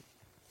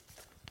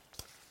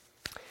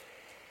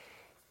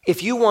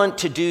If you want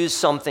to do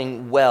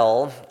something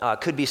well,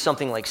 could be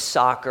something like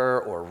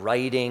soccer or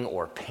writing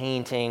or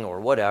painting or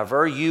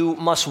whatever, you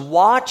must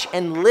watch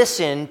and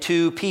listen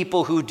to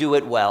people who do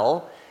it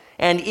well,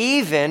 and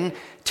even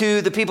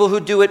to the people who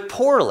do it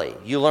poorly.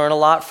 You learn a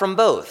lot from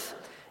both.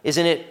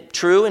 Isn't it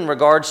true in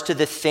regards to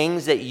the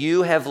things that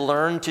you have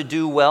learned to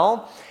do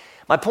well?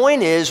 My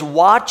point is,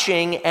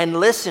 watching and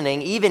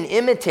listening, even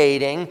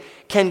imitating,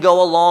 can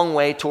go a long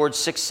way towards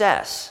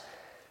success.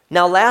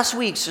 Now, last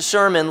week's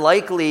sermon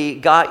likely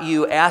got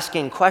you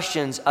asking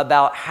questions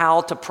about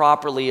how to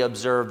properly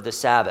observe the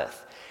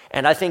Sabbath.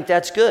 And I think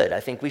that's good. I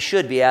think we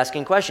should be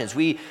asking questions.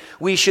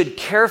 We should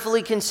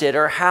carefully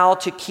consider how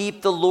to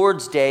keep the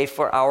Lord's Day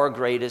for our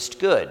greatest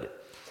good.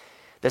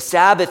 The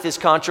Sabbath is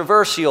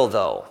controversial,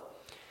 though.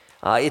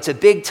 It's a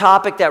big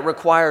topic that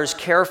requires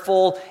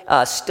careful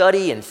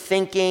study and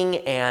thinking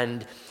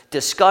and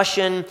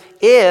discussion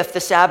if the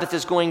Sabbath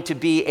is going to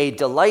be a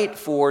delight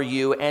for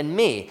you and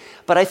me.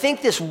 But I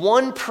think this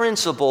one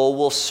principle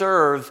will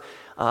serve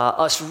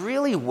us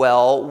really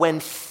well when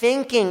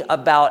thinking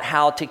about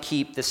how to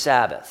keep the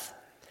Sabbath.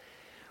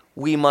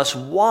 We must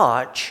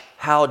watch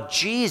how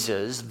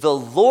Jesus, the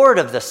Lord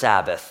of the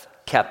Sabbath,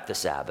 kept the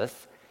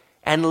Sabbath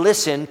and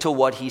listen to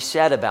what he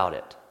said about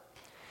it.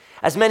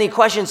 As many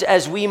questions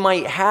as we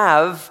might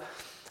have,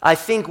 I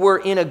think we're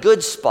in a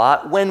good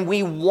spot when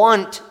we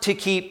want to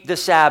keep the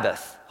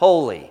Sabbath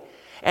holy.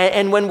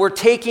 And when we're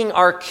taking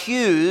our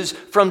cues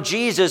from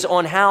Jesus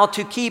on how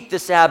to keep the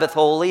Sabbath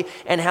holy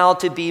and how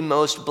to be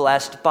most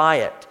blessed by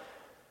it.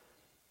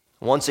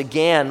 Once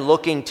again,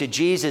 looking to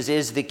Jesus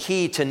is the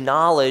key to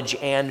knowledge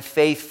and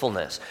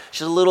faithfulness.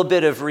 Just a little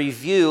bit of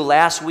review.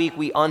 Last week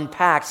we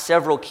unpacked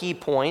several key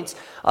points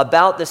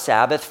about the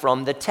Sabbath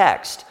from the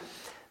text.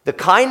 The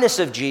kindness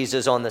of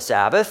Jesus on the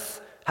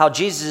Sabbath, how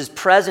Jesus'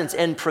 presence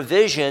and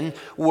provision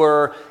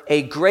were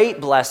a great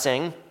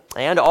blessing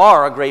and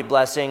are a great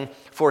blessing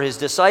for his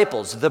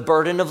disciples. The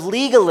burden of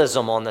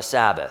legalism on the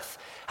Sabbath,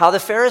 how the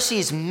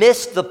Pharisees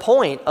missed the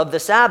point of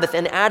the Sabbath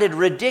and added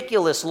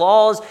ridiculous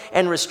laws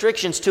and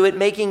restrictions to it,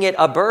 making it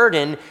a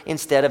burden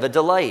instead of a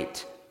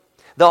delight.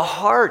 The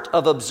heart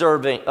of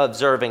observing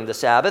the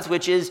Sabbath,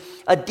 which is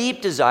a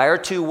deep desire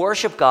to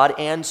worship God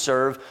and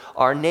serve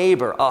our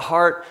neighbor. A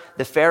heart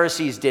the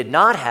Pharisees did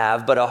not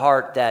have, but a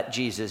heart that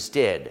Jesus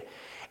did.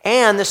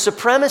 And the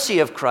supremacy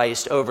of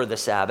Christ over the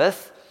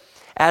Sabbath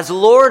as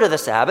Lord of the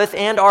Sabbath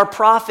and our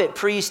prophet,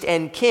 priest,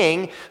 and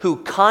king who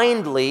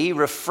kindly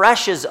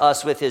refreshes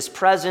us with his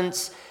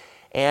presence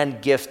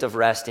and gift of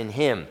rest in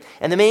him.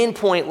 And the main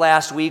point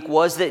last week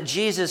was that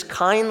Jesus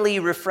kindly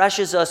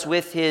refreshes us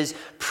with his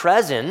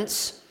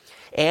presence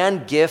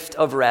and gift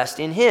of rest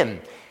in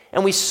him.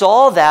 And we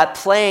saw that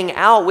playing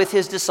out with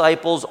his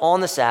disciples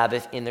on the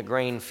Sabbath in the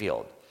grain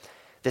field.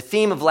 The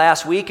theme of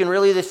last week, and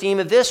really the theme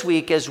of this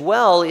week as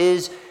well,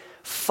 is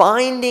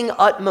finding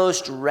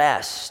utmost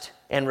rest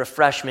and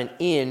refreshment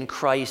in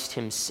Christ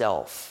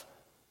himself.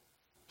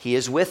 He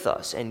is with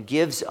us and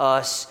gives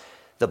us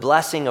the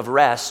blessing of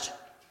rest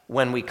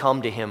when we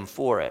come to him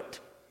for it.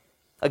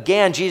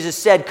 Again, Jesus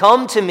said,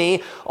 "Come to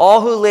me,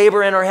 all who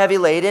labor and are heavy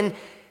laden,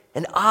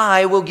 and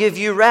I will give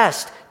you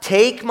rest.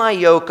 Take my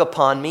yoke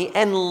upon me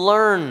and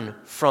learn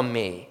from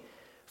me,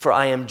 for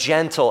I am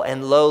gentle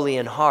and lowly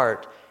in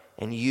heart,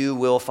 and you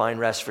will find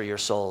rest for your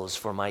souls,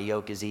 for my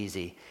yoke is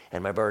easy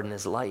and my burden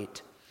is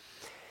light."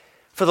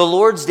 For the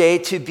Lord's Day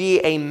to be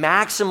a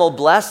maximal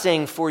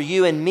blessing for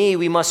you and me,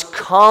 we must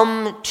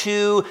come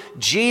to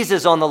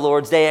Jesus on the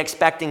Lord's Day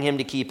expecting him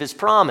to keep his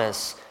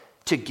promise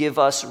to give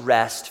us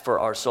rest for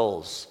our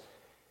souls.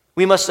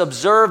 We must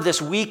observe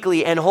this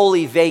weekly and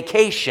holy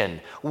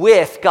vacation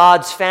with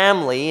God's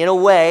family in a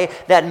way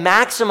that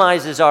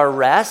maximizes our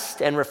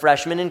rest and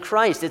refreshment in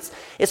Christ.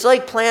 It's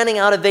like planning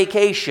out a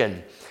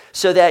vacation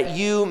so that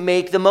you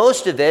make the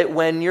most of it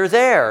when you're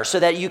there, so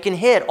that you can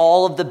hit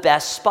all of the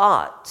best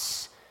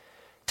spots.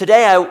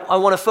 Today, I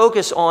want to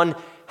focus on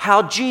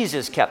how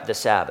Jesus kept the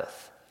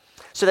Sabbath,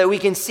 so that we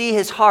can see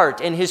his heart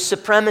and his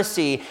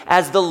supremacy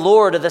as the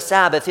Lord of the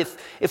Sabbath.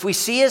 If we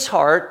see his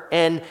heart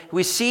and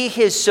we see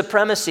his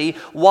supremacy,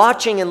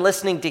 watching and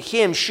listening to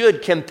him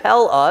should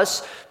compel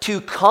us to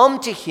come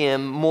to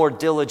him more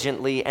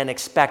diligently and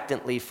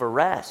expectantly for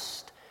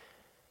rest.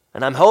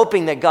 And I'm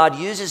hoping that God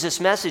uses this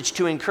message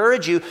to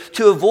encourage you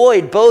to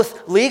avoid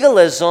both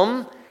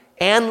legalism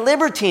and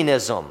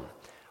libertinism,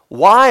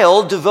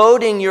 while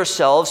devoting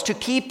yourselves to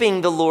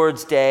keeping the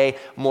Lord's Day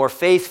more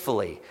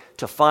faithfully,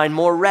 to find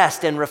more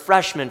rest and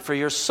refreshment for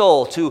your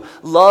soul, to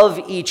love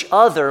each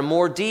other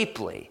more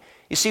deeply.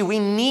 You see, we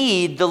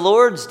need the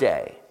Lord's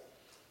Day.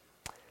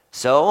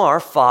 So our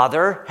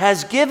Father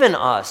has given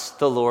us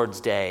the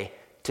Lord's Day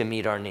to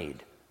meet our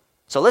need.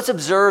 So let's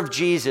observe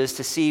Jesus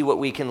to see what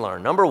we can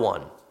learn. Number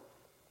one,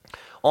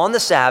 on the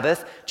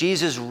Sabbath,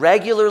 Jesus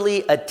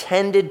regularly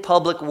attended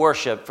public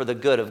worship for the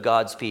good of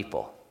God's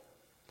people.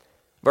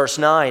 Verse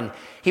 9,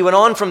 he went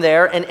on from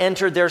there and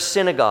entered their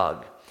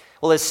synagogue.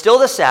 Well, it's still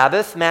the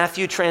Sabbath.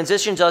 Matthew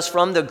transitions us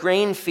from the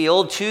grain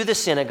field to the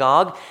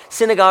synagogue.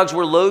 Synagogues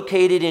were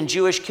located in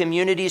Jewish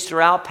communities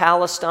throughout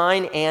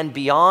Palestine and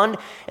beyond.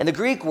 And the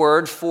Greek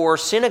word for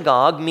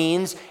synagogue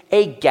means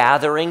a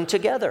gathering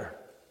together.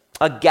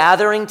 A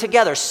gathering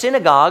together.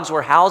 Synagogues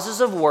were houses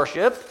of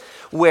worship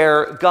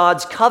where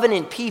God's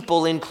covenant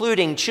people,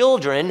 including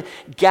children,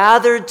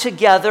 gathered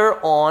together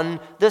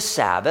on the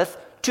Sabbath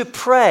to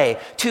pray,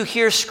 to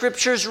hear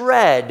scriptures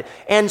read,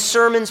 and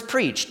sermons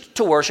preached,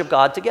 to worship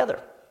God together.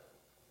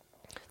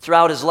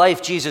 Throughout his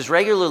life, Jesus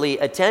regularly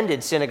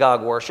attended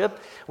synagogue worship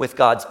with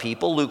God's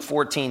people. Luke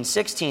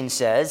 14:16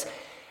 says,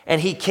 "And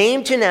he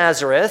came to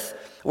Nazareth,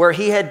 where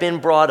he had been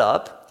brought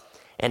up,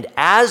 and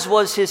as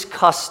was his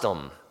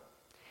custom,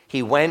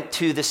 he went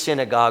to the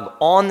synagogue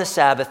on the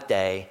Sabbath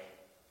day,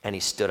 and he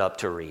stood up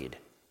to read."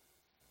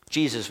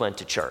 Jesus went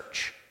to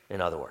church,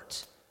 in other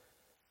words.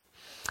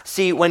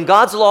 See, when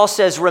God's law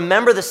says,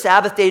 remember the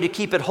Sabbath day to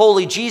keep it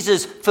holy,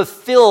 Jesus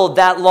fulfilled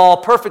that law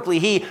perfectly.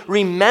 He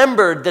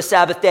remembered the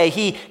Sabbath day.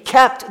 He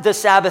kept the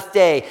Sabbath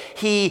day.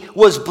 He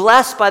was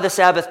blessed by the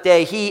Sabbath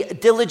day. He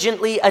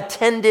diligently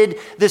attended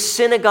the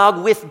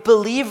synagogue with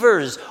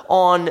believers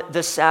on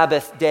the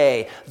Sabbath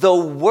day. The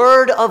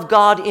Word of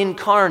God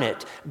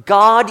incarnate,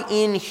 God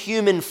in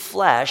human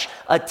flesh,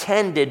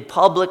 attended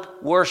public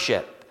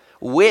worship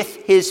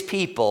with his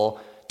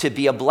people to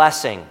be a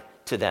blessing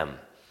to them,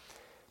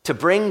 to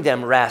bring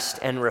them rest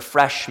and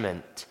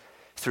refreshment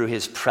through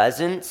his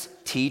presence,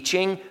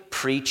 teaching,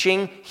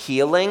 preaching,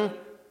 healing,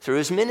 through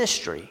his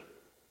ministry.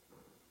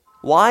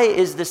 Why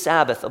is the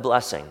Sabbath a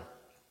blessing?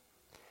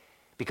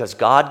 Because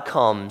God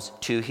comes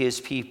to his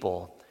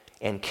people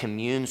and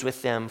communes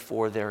with them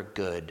for their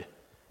good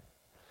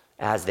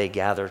as they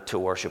gather to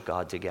worship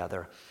God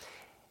together.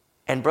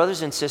 And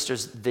brothers and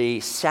sisters,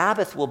 the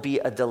Sabbath will be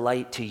a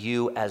delight to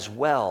you as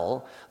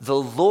well. The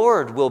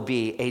Lord will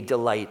be a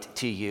delight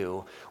to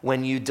you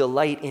when you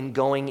delight in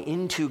going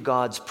into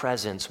God's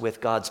presence with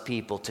God's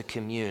people to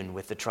commune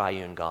with the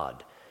triune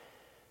God.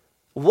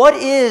 What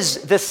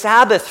is the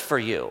Sabbath for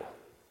you?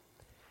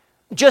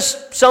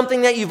 Just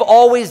something that you've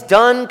always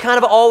done, kind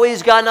of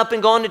always gotten up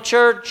and gone to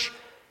church?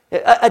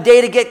 A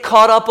day to get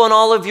caught up on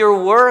all of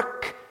your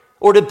work?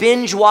 Or to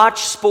binge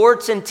watch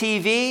sports and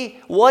TV?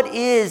 What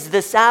is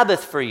the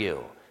Sabbath for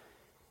you?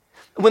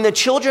 When the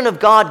children of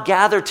God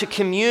gather to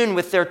commune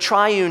with their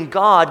triune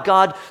God,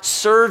 God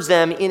serves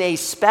them in a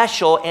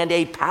special and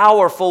a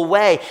powerful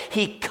way.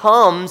 He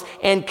comes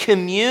and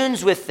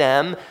communes with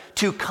them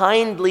to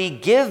kindly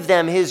give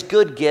them his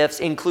good gifts,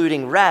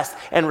 including rest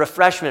and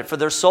refreshment for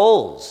their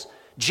souls.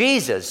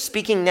 Jesus,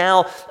 speaking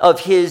now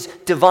of his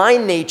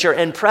divine nature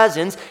and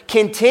presence,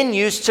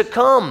 continues to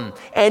come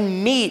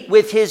and meet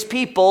with his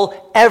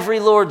people every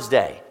Lord's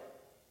Day.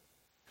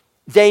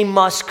 They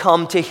must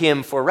come to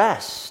him for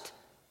rest.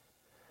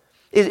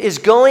 Is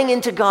going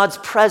into God's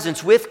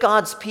presence with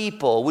God's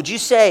people, would you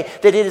say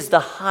that it is the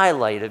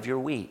highlight of your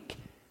week?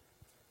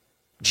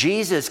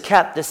 Jesus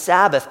kept the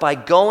Sabbath by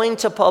going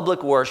to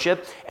public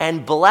worship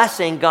and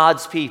blessing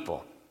God's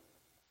people.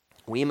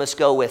 We must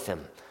go with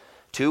him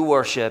to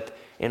worship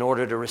in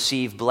order to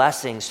receive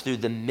blessings through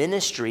the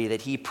ministry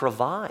that he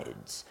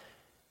provides.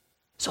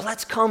 So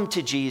let's come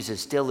to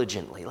Jesus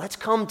diligently. Let's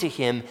come to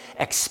him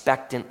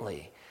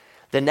expectantly.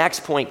 The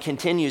next point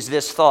continues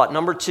this thought.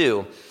 Number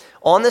 2,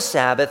 on the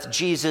Sabbath,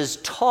 Jesus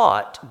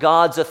taught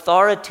God's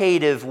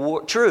authoritative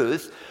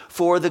truth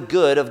for the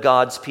good of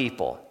God's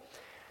people.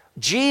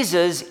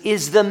 Jesus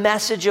is the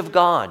message of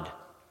God.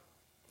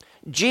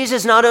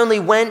 Jesus not only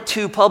went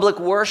to public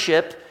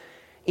worship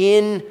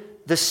in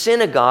the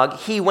synagogue,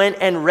 he went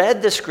and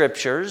read the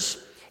scriptures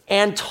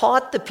and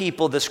taught the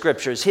people the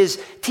scriptures. His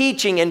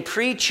teaching and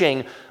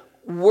preaching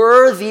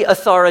were the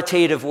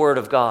authoritative word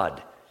of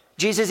God.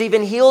 Jesus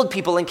even healed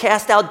people and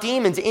cast out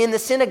demons in the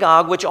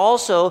synagogue, which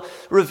also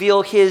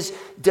reveal his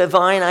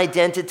divine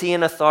identity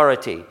and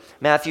authority.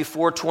 Matthew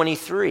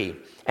 4:23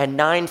 and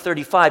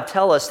 9:35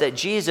 tell us that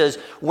Jesus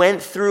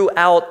went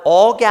throughout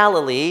all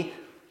Galilee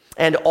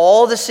and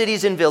all the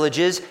cities and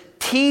villages,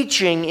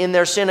 teaching in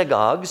their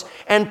synagogues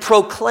and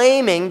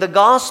proclaiming the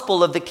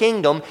gospel of the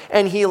kingdom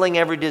and healing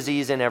every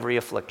disease and every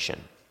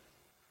affliction.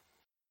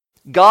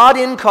 God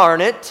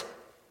incarnate,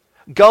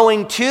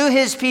 going to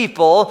his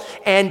people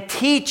and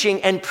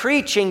teaching and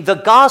preaching the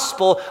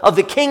gospel of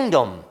the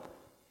kingdom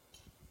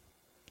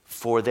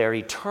for their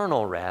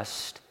eternal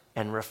rest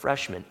and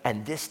refreshment.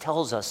 And this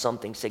tells us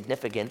something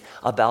significant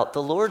about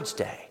the Lord's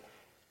Day.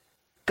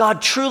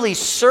 God truly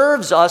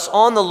serves us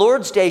on the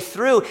Lord's Day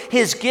through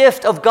his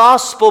gift of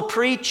gospel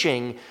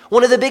preaching.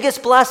 One of the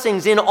biggest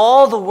blessings in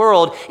all the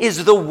world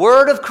is the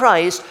word of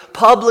Christ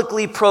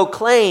publicly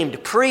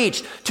proclaimed,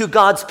 preached to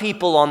God's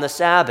people on the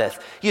Sabbath.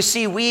 You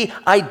see, we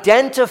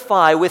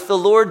identify with the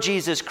Lord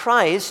Jesus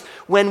Christ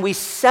when we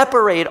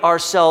separate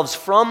ourselves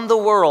from the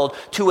world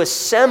to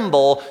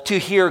assemble to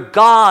hear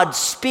God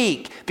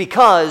speak,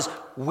 because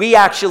we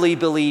actually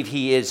believe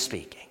he is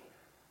speaking.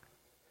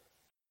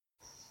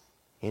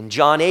 In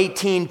John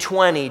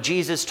 18:20,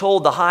 Jesus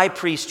told the high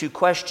priest who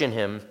questioned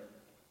him,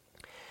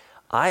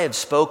 "I have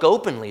spoke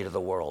openly to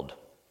the world.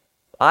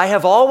 I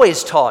have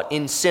always taught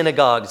in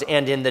synagogues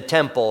and in the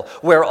temple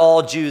where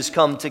all Jews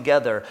come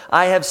together.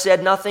 I have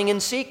said nothing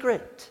in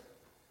secret.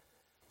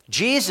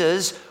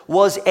 Jesus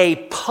was a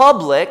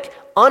public,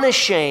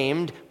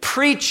 unashamed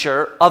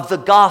preacher of the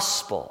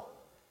gospel.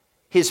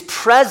 His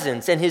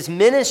presence and his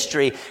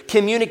ministry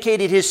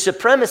communicated his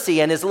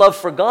supremacy and his love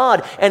for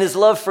God and his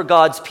love for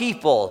God's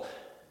people.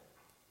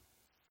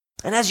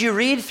 And as you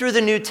read through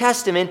the New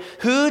Testament,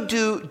 who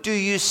do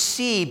you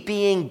see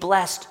being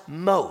blessed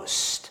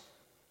most?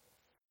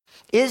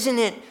 Isn't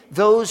it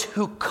those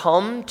who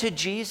come to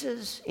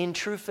Jesus in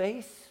true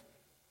faith?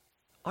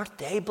 Aren't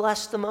they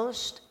blessed the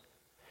most?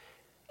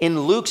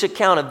 In Luke's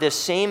account of this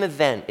same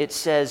event, it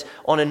says,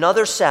 on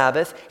another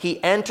Sabbath,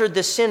 he entered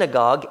the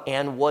synagogue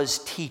and was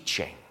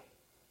teaching.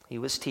 He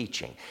was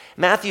teaching.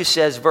 Mathew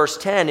says, verse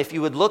 10, if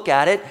you would look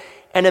at it,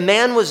 and a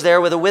man was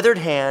there with a withered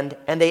hand,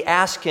 and they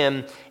asked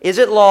him, is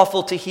it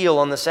lawful to heal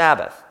on the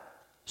Sabbath?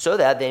 So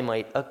that they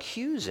might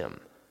accuse him.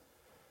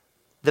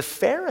 The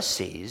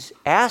Pharisees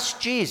asked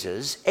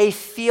Jesus a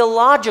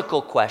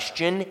theological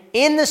question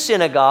in the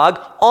synagogue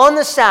on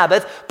the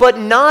Sabbath, but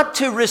not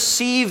to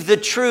receive the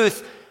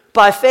truth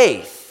by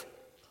faith.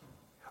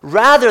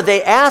 Rather,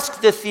 they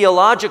asked the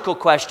theological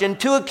question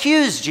to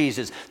accuse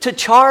Jesus, to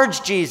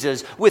charge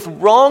Jesus with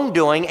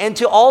wrongdoing, and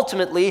to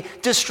ultimately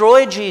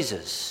destroy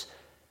Jesus.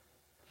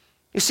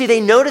 You see,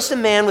 they noticed a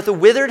man with a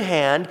withered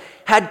hand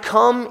had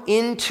come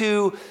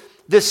into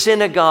the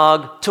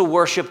synagogue to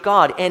worship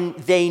God, and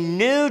they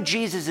knew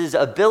Jesus'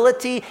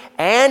 ability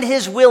and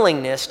his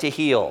willingness to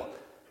heal.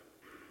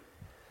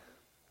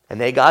 And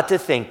they got to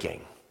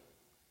thinking,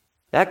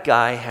 that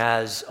guy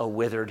has a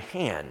withered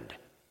hand.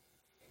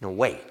 No,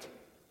 wait.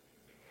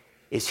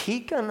 Is he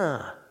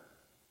gonna...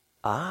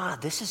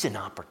 this is an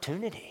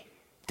opportunity.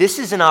 This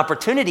is an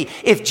opportunity.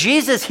 If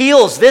Jesus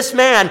heals this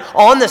man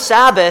on the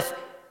Sabbath,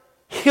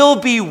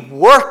 he'll be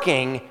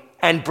working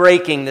and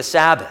breaking the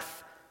Sabbath.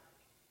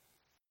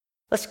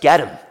 Let's get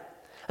him.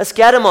 Let's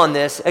get him on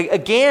this.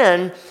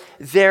 Again,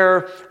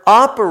 they're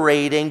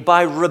operating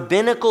by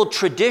rabbinical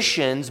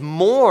traditions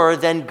more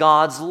than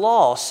God's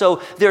law.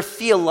 So their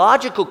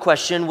theological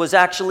question was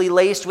actually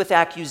laced with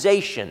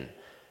accusation.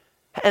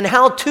 And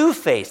how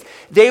two-faced.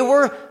 They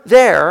were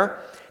there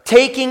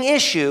taking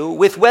issue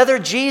with whether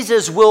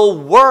Jesus will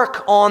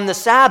work on the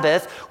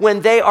Sabbath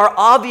when they are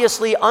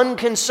obviously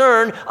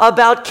unconcerned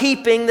about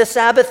keeping the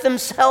Sabbath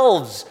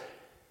themselves.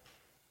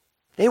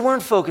 They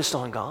weren't focused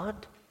on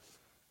God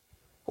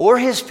or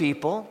his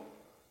people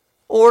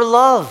or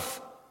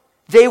love.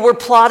 They were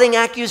plotting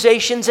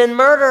accusations and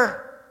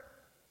murder.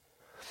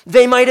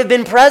 They might have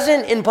been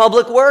present in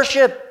public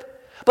worship,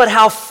 but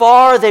how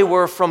far they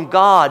were from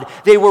God.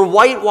 They were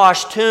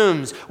whitewashed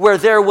tombs where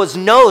there was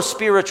no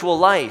spiritual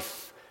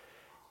life.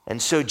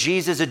 And so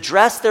Jesus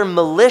addressed their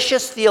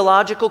malicious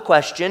theological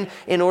question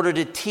in order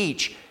to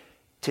teach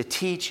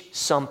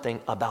something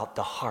about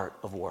the heart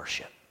of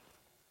worship.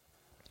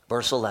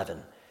 Verse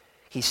 11,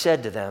 he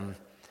said to them,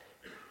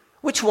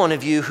 which one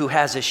of you who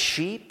has a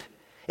sheep,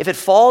 if it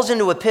falls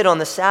into a pit on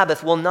the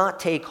Sabbath, will not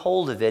take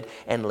hold of it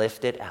and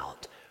lift it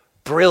out?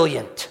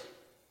 Brilliant.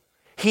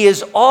 He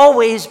is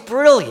always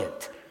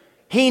brilliant.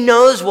 He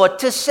knows what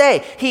to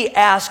say. He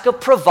asked a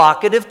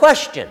provocative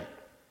question.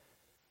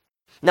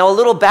 Now, a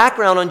little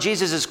background on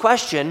Jesus'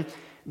 question.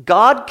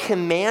 God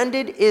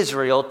commanded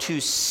Israel to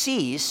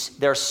cease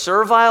their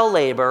servile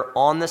labor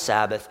on the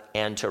Sabbath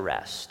and to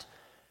rest.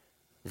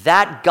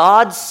 That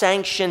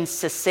God-sanctioned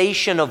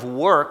cessation of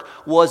work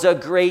was a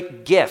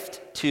great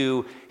gift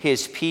to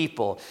his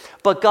people.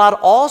 But God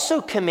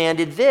also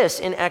commanded this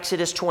in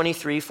Exodus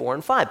 23, 4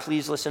 and 5.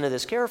 Please listen to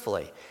this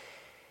carefully.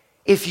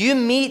 If you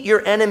meet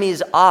your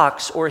enemy's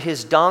ox or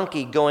his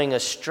donkey going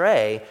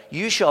astray,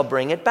 you shall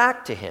bring it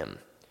back to him.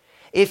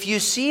 If you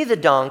see the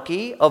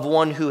donkey of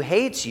one who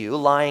hates you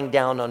lying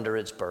down under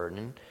its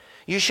burden,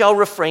 you shall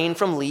refrain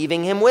from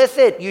leaving him with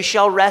it. You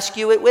shall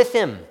rescue it with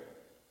him.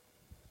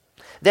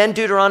 Then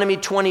Deuteronomy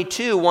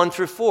 22, 1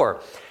 through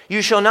 4.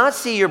 You shall not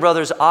see your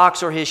brother's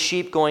ox or his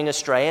sheep going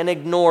astray and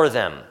ignore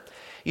them.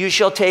 You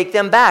shall take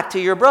them back to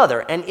your brother.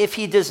 And if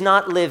he does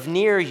not live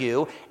near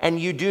you and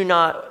you do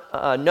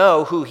not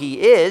know who he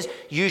is,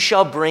 you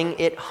shall bring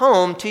it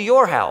home to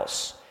your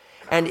house.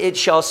 And it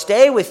shall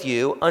stay with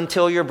you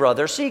until your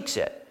brother seeks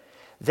it.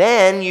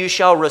 Then you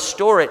shall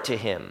restore it to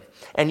him.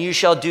 And you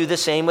shall do the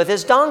same with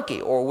his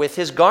donkey or with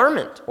his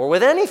garment or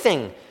with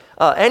anything.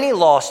 Any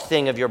lost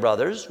thing of your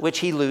brother's, which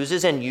he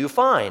loses and you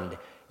find.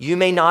 You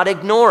may not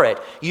ignore it.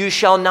 You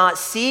shall not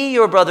see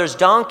your brother's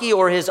donkey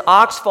or his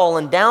ox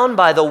fallen down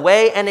by the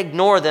way and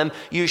ignore them.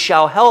 You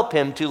shall help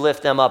him to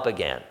lift them up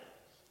again.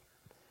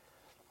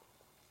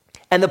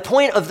 And the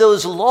point of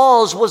those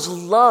laws was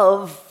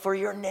love for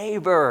your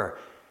neighbor.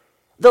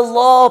 The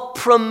law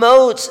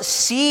promotes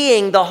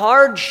seeing the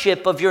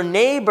hardship of your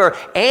neighbor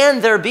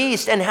and their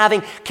beast and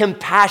having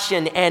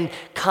compassion and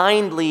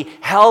kindly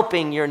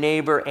helping your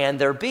neighbor and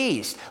their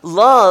beast.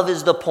 Love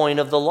is the point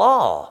of the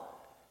law.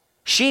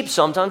 Sheep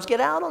sometimes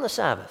get out on the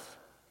Sabbath.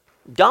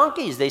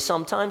 Donkeys, they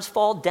sometimes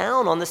fall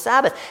down on the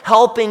Sabbath.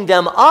 Helping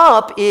them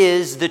up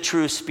is the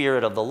true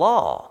spirit of the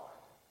law.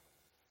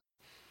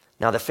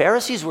 Now, the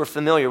Pharisees were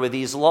familiar with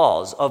these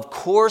laws. Of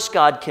course,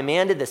 God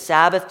commanded the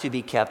Sabbath to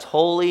be kept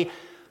holy,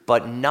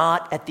 but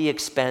not at the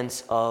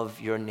expense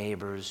of your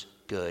neighbor's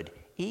good,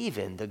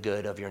 even the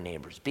good of your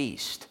neighbor's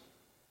beast.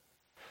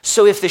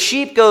 So if the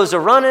sheep goes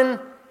a-running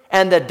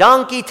and the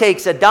donkey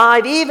takes a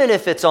dive, even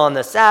if it's on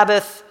the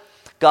Sabbath,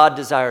 God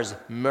desires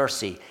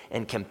mercy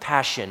and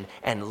compassion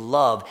and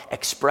love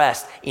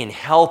expressed in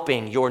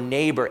helping your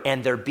neighbor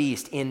and their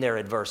beast in their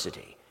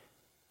adversity.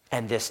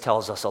 And this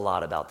tells us a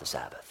lot about the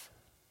Sabbath.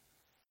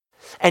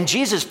 And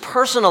Jesus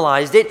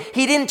personalized it.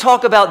 He didn't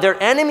talk about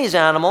their enemy's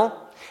animal.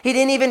 He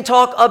didn't even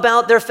talk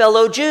about their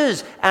fellow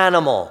Jews'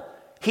 animal.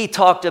 He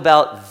talked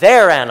about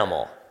their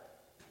animal.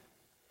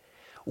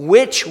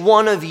 Which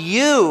one of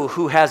you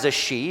who has a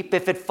sheep,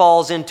 if it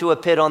falls into a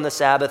pit on the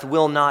Sabbath,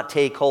 will not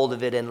take hold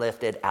of it and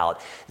lift it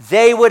out?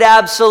 They would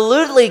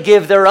absolutely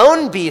give their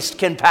own beast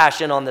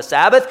compassion on the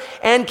Sabbath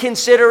and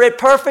consider it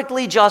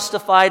perfectly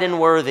justified and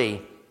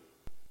worthy.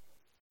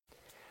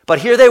 But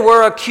here they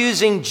were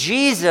accusing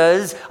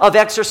Jesus of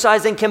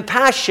exercising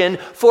compassion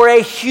for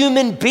a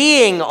human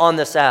being on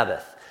the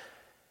Sabbath.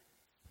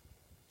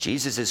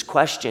 Jesus'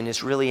 question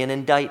is really an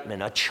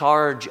indictment, a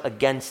charge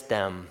against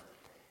them,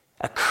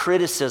 a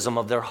criticism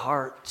of their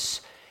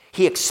hearts.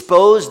 He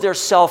exposed their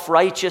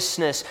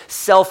self-righteousness,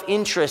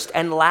 self-interest,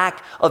 and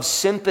lack of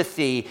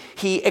sympathy.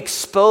 He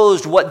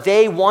exposed what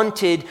they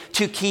wanted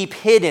to keep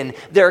hidden,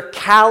 their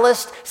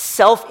calloused,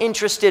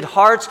 self-interested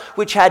hearts,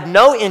 which had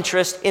no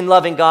interest in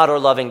loving God or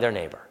loving their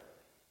neighbor.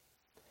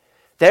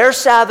 Their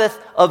Sabbath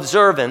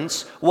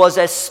observance was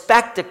a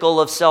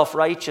spectacle of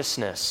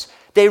self-righteousness.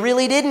 They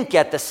really didn't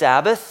get the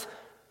Sabbath.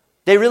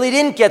 They really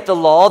didn't get the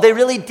law. They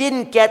really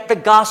didn't get the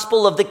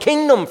gospel of the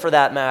kingdom, for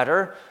that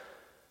matter.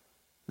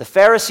 The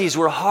Pharisees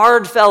were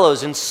hard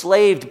fellows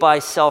enslaved by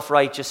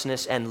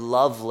self-righteousness and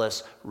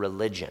loveless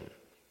religion.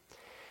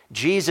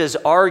 Jesus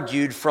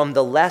argued from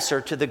the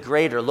lesser to the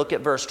greater. Look at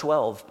verse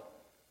 12.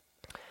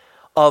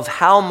 Of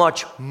how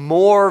much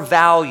more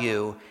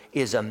value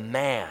is a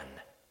man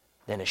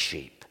than a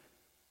sheep.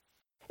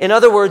 In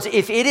other words,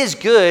 if it is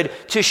good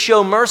to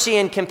show mercy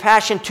and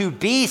compassion to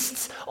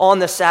beasts on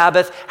the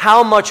Sabbath,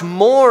 how much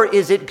more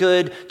is it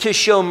good to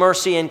show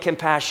mercy and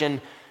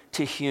compassion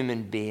to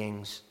human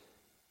beings?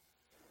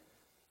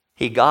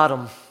 He got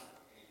them.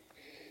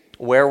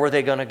 Where were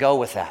they going to go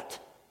with that?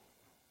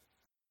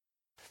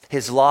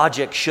 His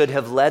logic should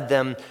have led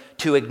them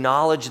to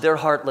acknowledge their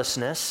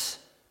heartlessness,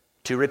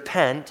 to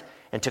repent,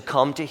 and to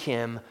come to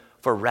him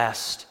for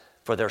rest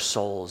for their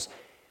souls.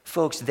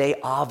 Folks, they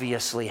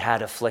obviously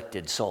had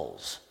afflicted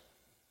souls.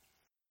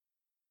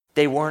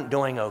 They weren't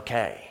doing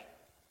okay.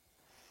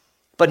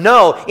 But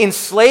no,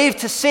 enslaved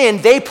to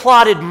sin, they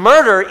plotted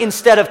murder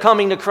instead of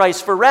coming to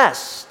Christ for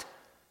rest.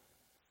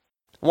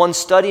 One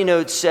study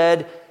note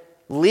said,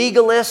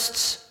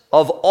 legalists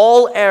of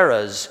all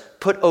eras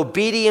put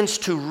obedience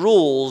to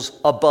rules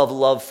above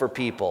love for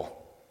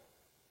people.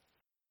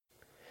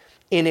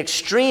 In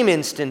extreme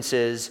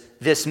instances,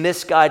 this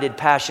misguided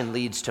passion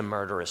leads to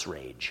murderous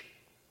rage.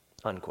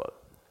 Unquote.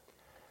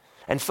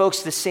 And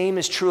folks, the same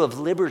is true of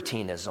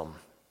libertinism.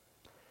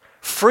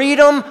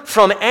 Freedom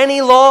from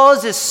any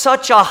laws is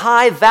such a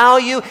high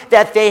value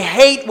that they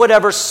hate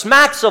whatever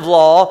smacks of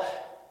law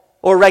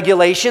or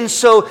regulation,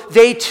 so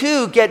they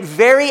too get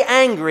very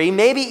angry,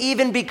 maybe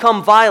even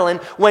become violent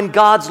when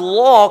God's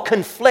law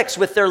conflicts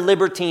with their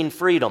libertine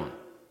freedom.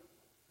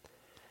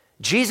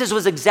 Jesus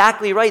was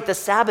exactly right. The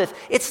Sabbath,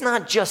 it's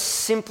not just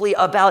simply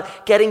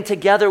about getting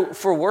together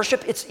for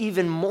worship. It's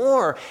even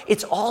more.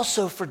 It's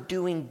also for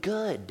doing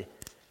good.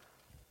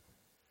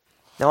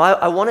 Now,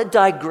 I want to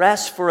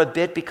digress for a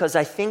bit because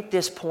I think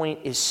this point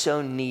is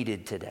so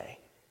needed today.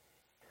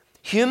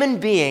 Human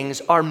beings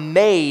are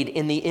made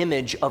in the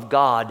image of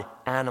God.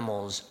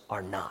 Animals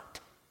are not.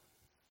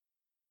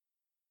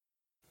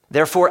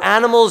 Therefore,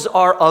 animals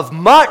are of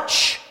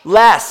much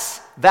less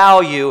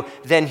value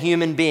than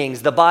human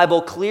beings. The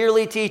Bible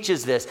clearly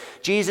teaches this.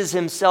 Jesus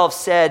himself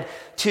said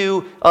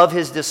of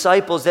his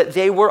disciples that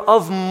they were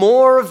of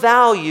more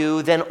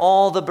value than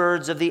all the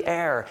birds of the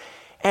air.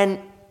 And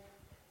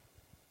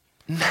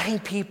many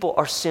people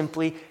are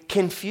simply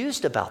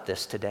confused about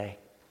this today.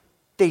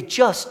 They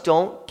just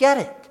don't get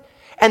it.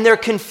 And their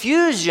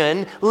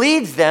confusion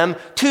leads them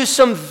to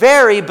some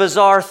very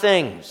bizarre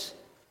things.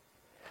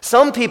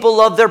 Some people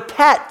love their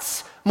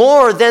pets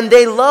more than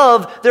they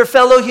love their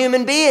fellow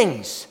human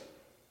beings.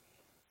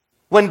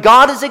 When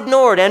God is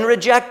ignored and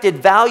rejected,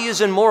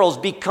 values and morals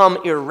become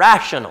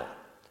irrational.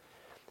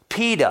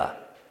 PETA,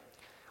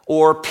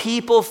 or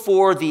People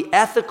for the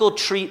Ethical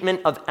Treatment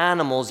of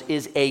Animals,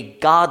 is a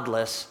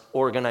godless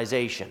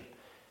organization.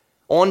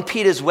 On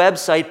PETA's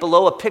website,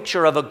 below a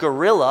picture of a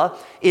gorilla,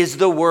 is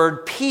the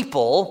word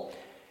people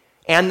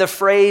and the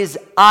phrase,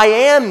 I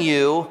am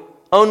you,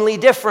 only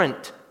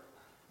different.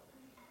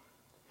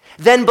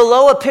 Then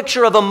below a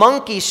picture of a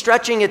monkey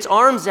stretching its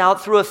arms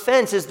out through a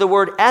fence is the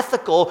word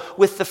ethical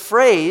with the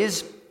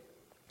phrase,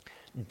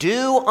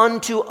 do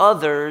unto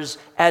others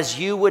as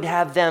you would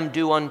have them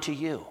do unto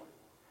you.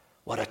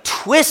 What a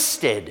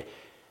twisted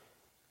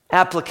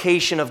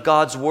application of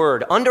God's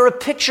word under a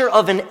picture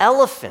of an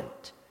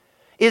elephant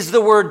is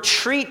the word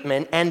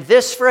treatment and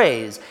this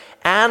phrase,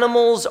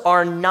 animals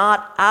are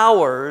not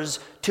ours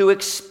to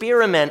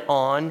experiment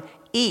on,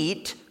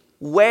 eat,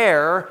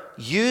 wear,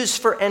 use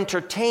for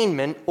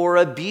entertainment, or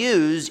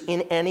abuse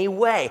in any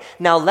way.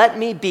 Now let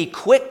me be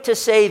quick to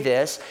say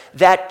this,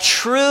 that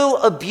true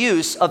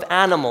abuse of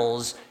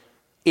animals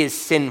is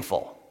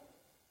sinful.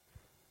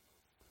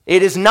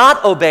 It is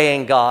not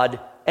obeying God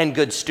and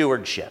good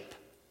stewardship.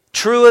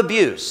 True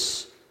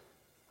abuse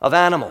of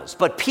animals.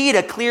 But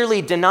PETA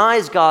clearly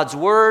denies God's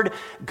word.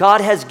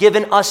 God has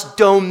given us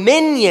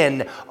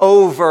dominion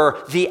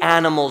over the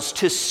animals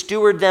to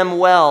steward them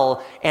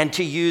well and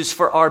to use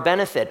for our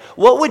benefit.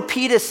 What would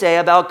PETA say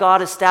about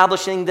God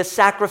establishing the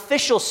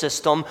sacrificial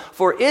system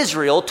for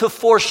Israel to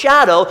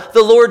foreshadow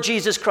the Lord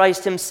Jesus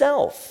Christ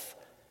himself?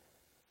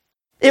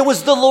 It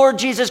was the Lord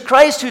Jesus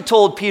Christ who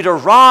told Peter,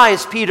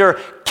 "Rise, Peter,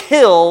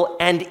 kill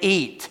and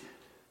eat."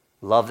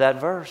 Love that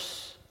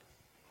verse.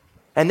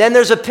 And then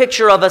there's a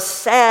picture of a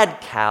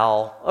sad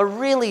cow, a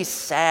really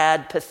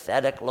sad,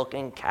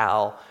 pathetic-looking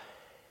cow.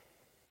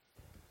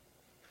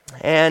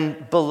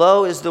 And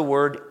below is the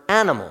word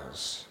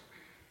animals,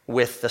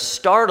 with the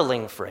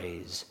startling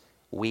phrase,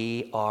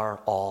 "We are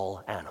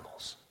all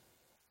animals."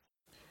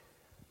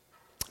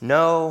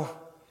 No,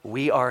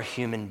 we are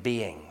human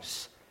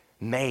beings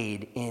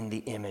made in the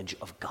image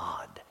of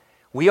God.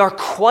 We are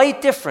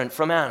quite different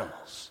from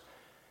animals.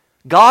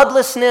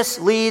 Godlessness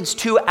leads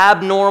to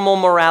abnormal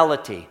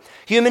morality.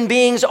 Human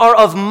beings are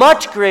of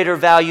much greater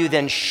value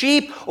than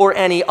sheep or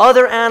any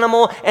other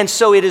animal, and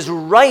so it is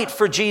right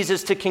for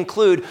Jesus to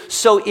conclude,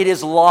 so it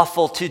is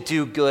lawful to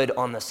do good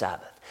on the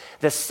Sabbath.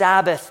 The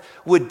Sabbath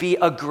would be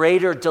a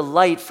greater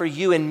delight for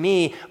you and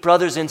me,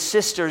 brothers and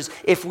sisters,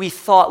 if we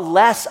thought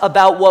less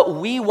about what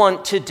we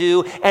want to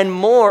do and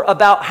more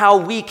about how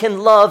we can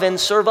love and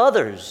serve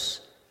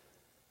others.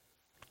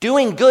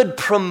 Doing good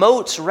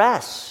promotes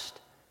rest.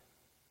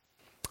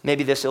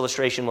 Maybe this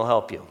illustration will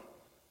help you.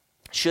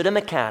 Should a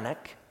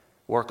mechanic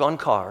work on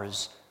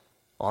cars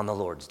on the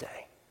Lord's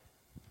Day?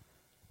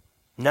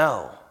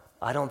 No,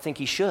 I don't think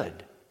he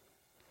should.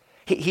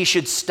 He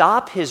should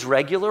stop his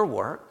regular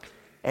work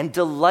and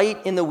delight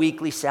in the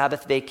weekly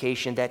Sabbath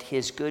vacation that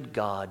his good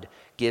God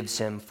gives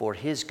him for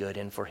his good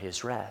and for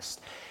his rest.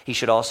 He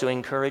should also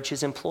encourage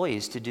his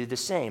employees to do the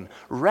same.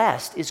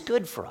 Rest is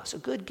good for us, a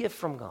good gift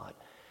from God.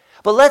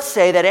 But let's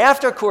say that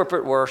after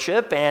corporate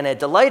worship and a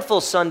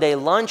delightful Sunday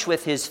lunch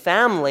with his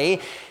family,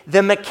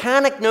 the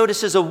mechanic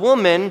notices a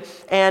woman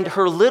and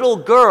her little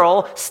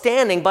girl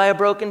standing by a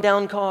broken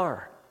down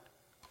car.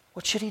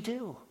 What should he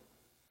do?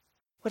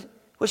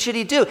 What should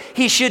he do?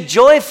 He should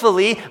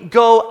joyfully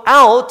go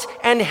out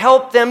and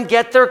help them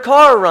get their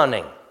car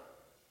running.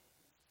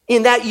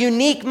 In that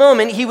unique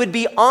moment, he would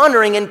be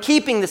honoring and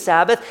keeping the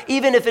Sabbath,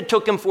 even if it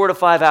took him 4 to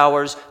 5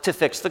 hours to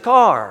fix the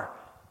car.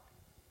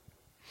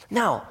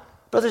 Now,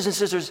 brothers and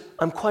sisters,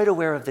 I'm quite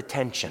aware of the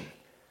tension.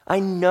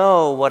 I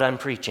know what I'm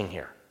preaching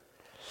here.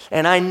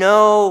 And I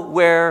know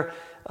where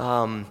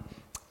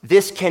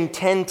this can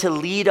tend to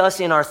lead us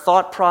in our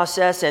thought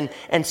process.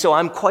 And so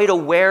I'm quite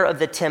aware of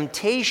the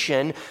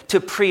temptation to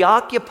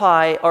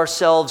preoccupy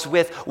ourselves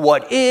with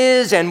what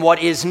is and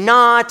what is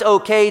not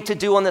okay to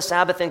do on the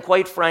Sabbath. And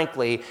quite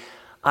frankly,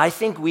 I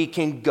think we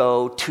can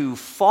go too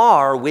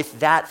far with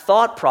that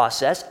thought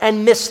process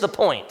and miss the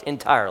point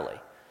entirely.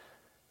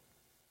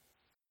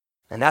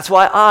 And that's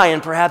why I,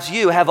 and perhaps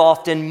you, have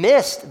often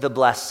missed the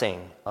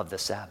blessing of the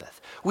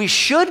Sabbath. We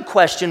should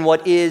question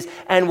what is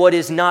and what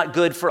is not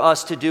good for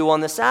us to do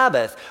on the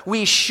Sabbath.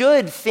 We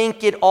should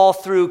think it all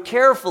through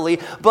carefully,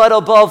 but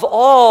above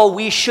all,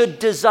 we should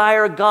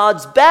desire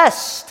God's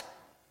best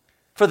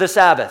for the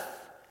Sabbath.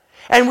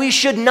 And we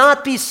should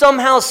not be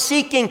somehow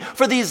seeking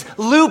for these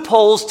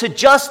loopholes to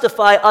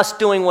justify us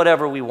doing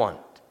whatever we want.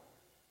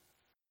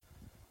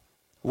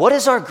 What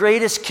is our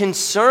greatest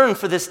concern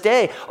for this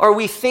day? Are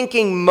we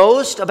thinking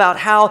most about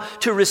how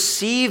to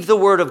receive the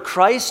word of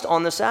Christ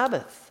on the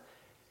Sabbath?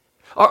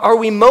 Are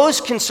we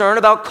most concerned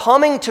about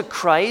coming to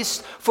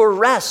Christ for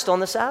rest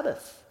on the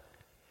Sabbath?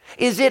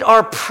 Is it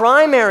our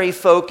primary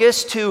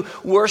focus to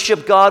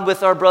worship God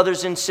with our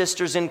brothers and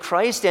sisters in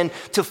Christ and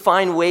to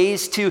find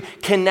ways to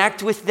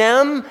connect with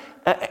them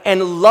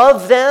and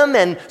love them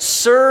and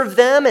serve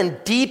them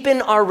and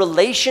deepen our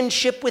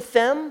relationship with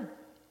them?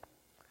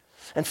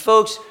 And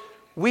folks,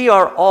 we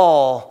are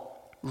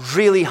all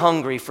really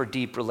hungry for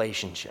deep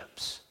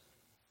relationships.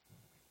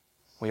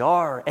 We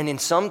are, and in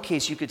some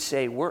case you could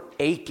say we're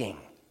aching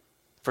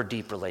for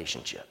deep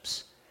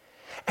relationships.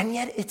 And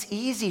yet it's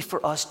easy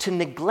for us to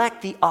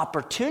neglect the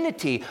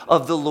opportunity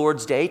of the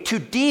Lord's Day to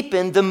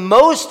deepen the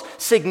most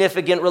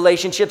significant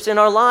relationships in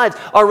our lives,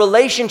 our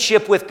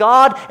relationship with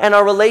God and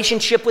our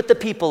relationship with the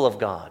people of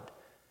God.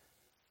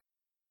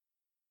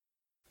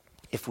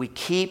 If we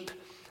keep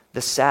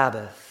the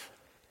Sabbath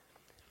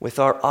with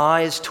our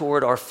eyes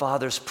toward our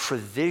Father's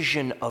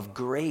provision of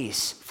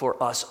grace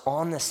for us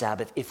on the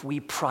Sabbath, if we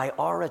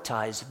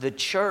prioritize the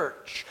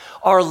church,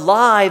 our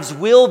lives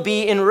will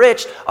be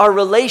enriched, our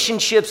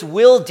relationships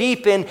will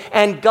deepen,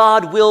 and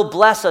God will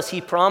bless us.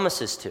 He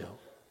promises to.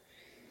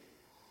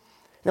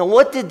 Now,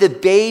 what did the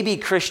baby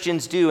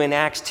Christians do in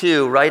Acts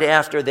 2 right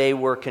after they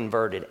were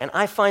converted? And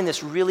I find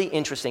this really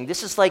interesting.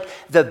 This is like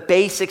the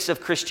basics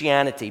of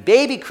Christianity.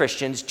 Baby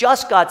Christians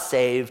just got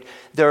saved.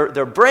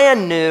 They're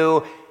brand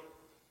new.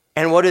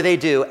 And what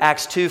do?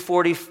 Acts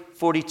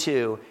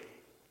 2:42.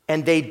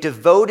 And they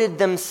devoted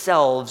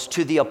themselves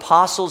to the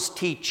apostles'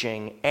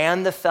 teaching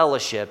and the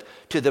fellowship,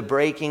 to the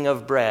breaking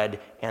of bread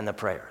and the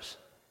prayers.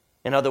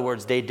 In other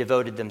words, they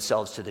devoted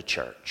themselves to the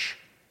church.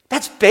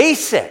 That's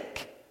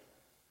basic.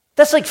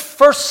 That's like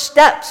first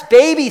steps,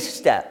 baby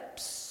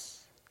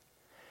steps.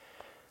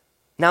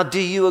 Now, do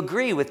you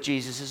agree with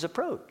Jesus'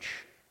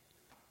 approach?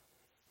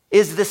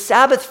 Is the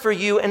Sabbath for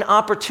you an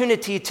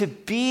opportunity to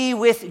be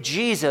with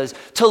Jesus,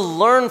 to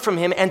learn from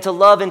him, and to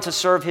love and to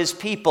serve his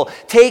people?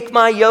 Take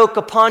my yoke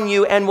upon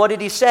you, and what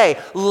did he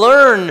say?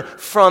 Learn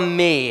from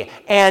me,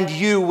 and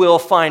you will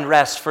find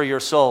rest for your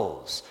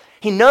souls.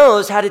 He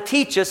knows how to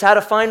teach us how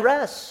to find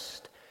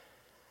rest.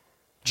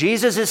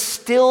 Jesus is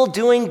still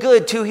doing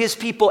good to his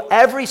people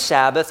every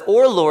Sabbath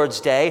or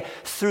Lord's Day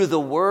through the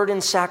word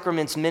and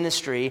sacraments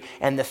ministry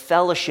and the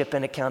fellowship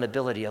and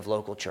accountability of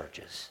local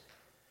churches.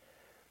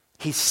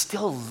 He's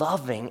still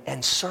loving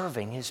and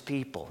serving his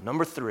people.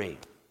 Number 3,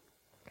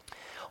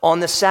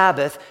 on the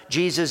Sabbath,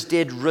 Jesus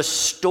did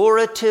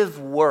restorative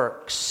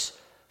works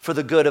for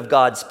the good of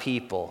God's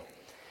people.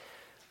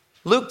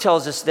 Luke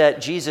tells us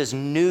that Jesus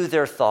knew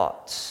their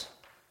thoughts.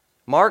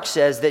 Mark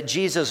says that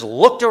Jesus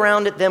looked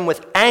around at them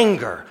with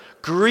anger,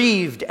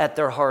 grieved at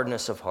their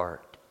hardness of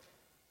heart.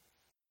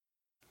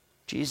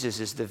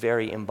 Jesus is the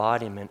very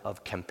embodiment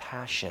of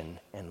compassion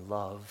and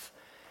love.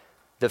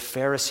 The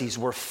Pharisees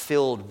were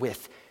filled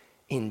with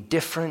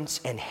indifference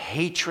and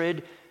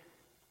hatred,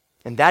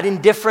 and that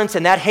indifference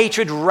and that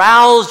hatred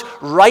roused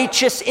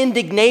righteous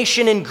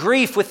indignation and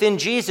grief within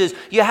Jesus.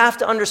 You have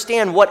to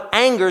understand what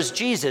angers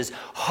Jesus.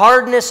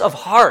 Hardness of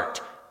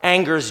heart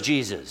angers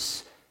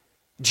Jesus.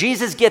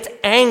 Jesus gets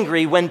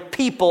angry when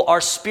people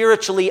are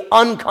spiritually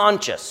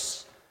unconscious.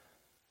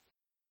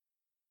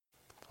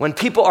 When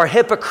people are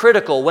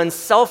hypocritical, when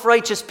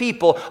self-righteous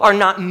people are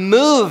not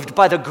moved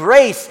by the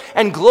grace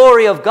and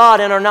glory of God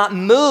and are not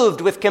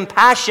moved with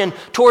compassion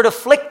toward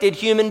afflicted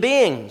human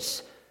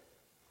beings.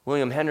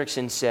 William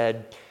Hendrickson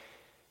said,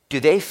 do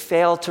they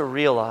fail to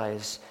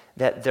realize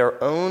that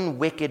their own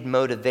wicked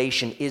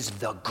motivation is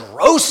the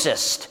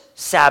grossest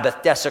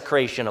Sabbath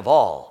desecration of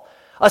all?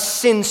 A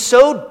sin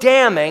so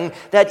damning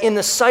that in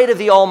the sight of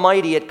the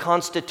Almighty it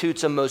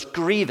constitutes a most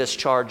grievous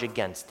charge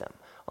against them,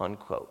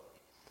 unquote.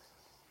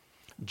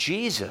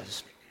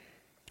 Jesus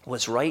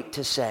was right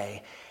to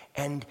say,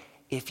 and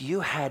if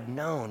you had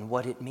known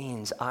what it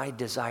means, I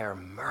desire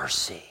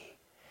mercy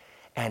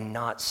and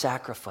not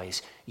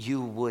sacrifice,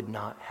 you would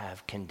not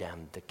have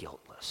condemned the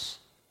guiltless.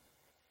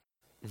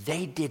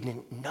 They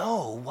didn't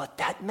know what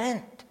that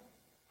meant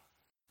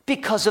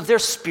because of their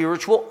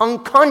spiritual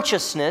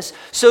unconsciousness.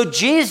 So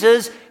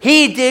Jesus,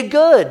 he did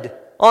good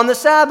on the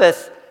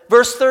Sabbath.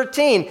 Verse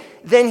 13,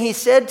 then he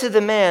said to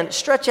the man,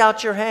 stretch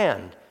out your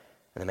hand.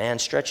 And the man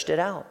stretched it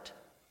out,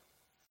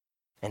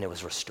 and it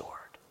was restored,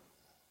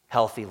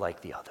 healthy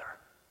like the other.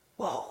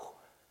 Whoa,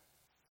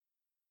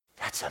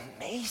 that's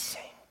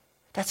amazing.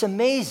 That's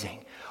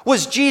amazing.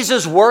 Was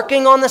Jesus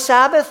working on the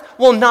Sabbath?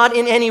 Well, not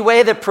in any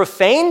way that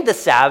profaned the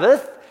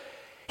Sabbath.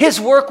 His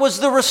work was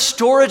the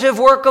restorative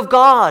work of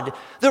God,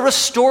 the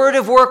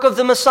restorative work of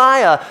the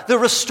Messiah, the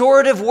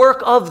restorative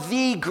work of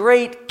the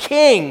great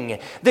King.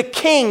 The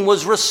King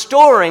was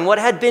restoring what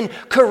had been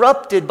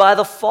corrupted by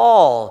the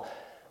fall.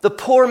 The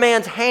poor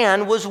man's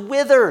hand was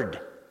withered.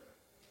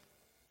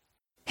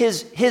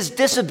 His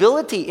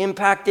disability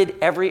impacted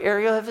every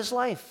area of his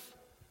life.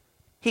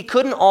 He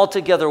couldn't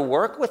altogether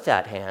work with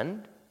that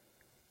hand,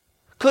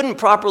 couldn't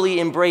properly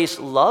embrace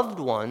loved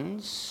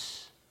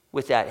ones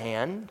with that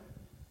hand.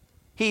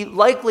 He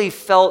likely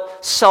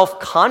felt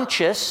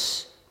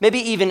self-conscious, maybe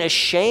even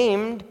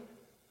ashamed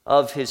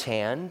of his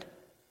hand.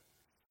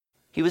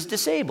 He was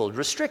disabled,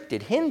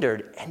 restricted,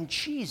 hindered, and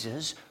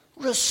Jesus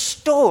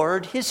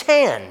restored his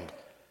hand.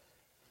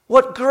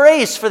 What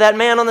grace for that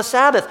man on the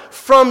Sabbath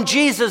from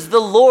Jesus, the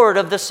Lord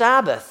of the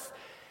Sabbath.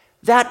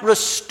 That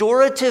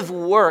restorative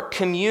work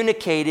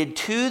communicated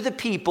to the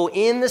people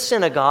in the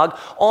synagogue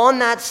on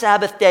that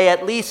Sabbath day,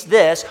 at least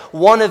this,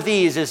 one of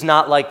these is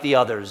not like the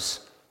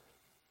others.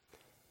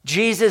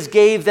 Jesus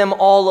gave them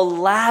all a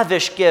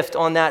lavish gift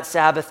on that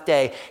Sabbath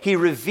day. He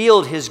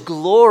revealed his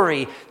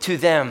glory to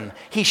them.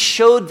 He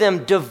showed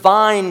them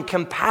divine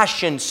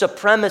compassion,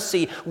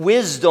 supremacy,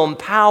 wisdom,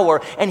 power,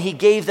 and he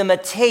gave them a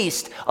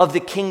taste of the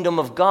kingdom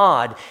of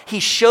God. He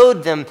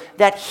showed them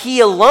that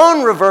he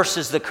alone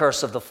reverses the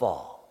curse of the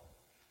fall.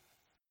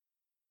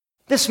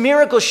 This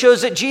miracle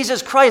shows that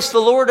Jesus Christ,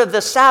 the Lord of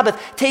the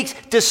Sabbath, takes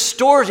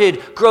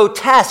distorted,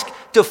 grotesque,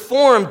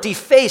 deformed,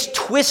 defaced,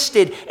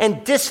 twisted,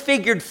 and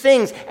disfigured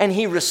things, and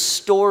he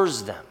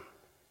restores them.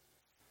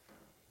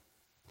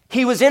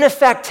 He was in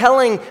effect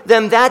telling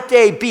them that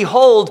day,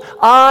 behold,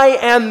 I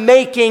am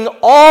making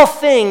all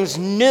things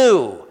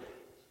new.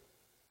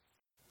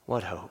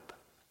 What hope.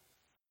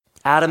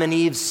 Adam and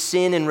Eve's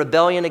sin and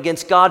rebellion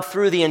against God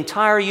threw the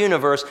entire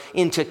universe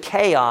into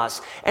chaos.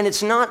 And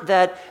it's not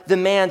that the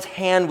man's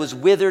hand was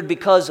withered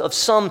because of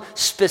some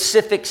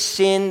specific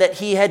sin that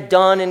he had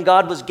done and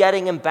God was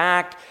getting him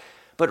back,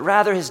 but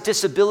rather his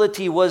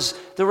disability was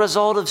the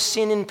result of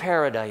sin in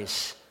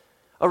paradise,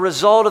 a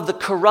result of the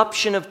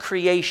corruption of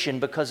creation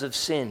because of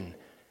sin.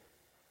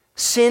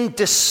 Sin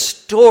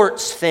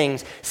distorts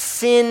things.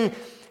 Sin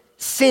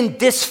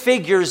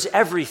disfigures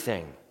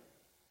everything.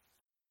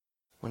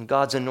 When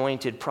God's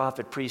anointed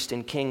prophet, priest,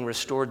 and king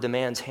restored the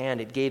man's hand,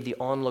 it gave the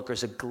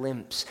onlookers a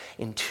glimpse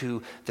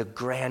into the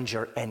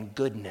grandeur and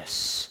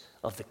goodness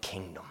of the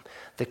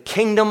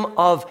kingdom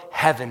of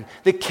heaven,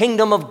 the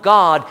kingdom of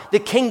God, the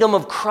kingdom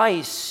of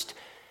Christ.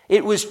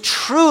 It was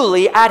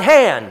truly at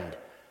hand.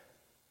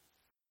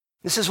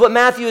 This is what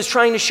Matthew is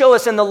trying to show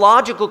us, and the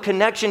logical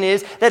connection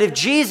is that if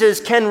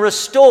Jesus can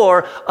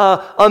restore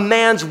a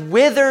man's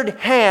withered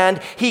hand,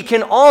 he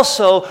can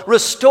also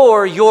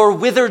restore your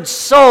withered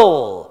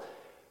soul.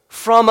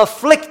 From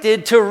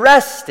afflicted to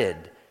rested.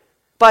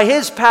 By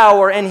his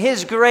power and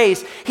his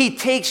grace, he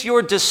takes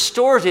your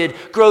distorted,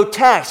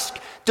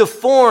 grotesque,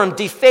 deformed,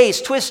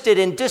 defaced, twisted,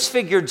 and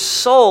disfigured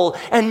soul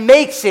and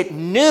makes it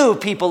new,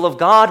 people of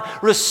God,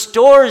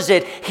 restores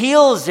it,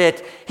 heals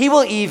it. He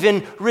will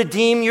even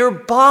redeem your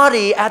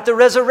body at the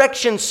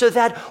resurrection so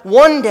that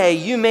one day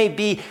you may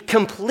be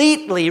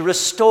completely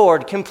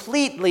restored,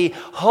 completely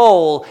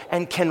whole,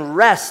 and can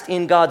rest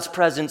in God's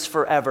presence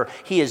forever.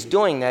 He is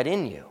doing that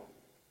in you,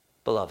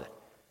 beloved.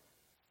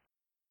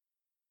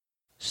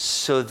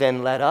 So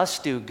then let us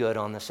do good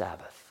on the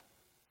Sabbath.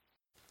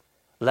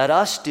 Let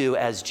us do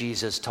as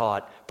Jesus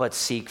taught, but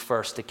seek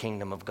first the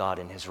kingdom of God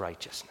and his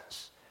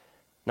righteousness.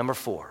 Number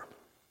 4,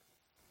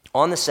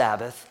 on the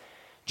Sabbath,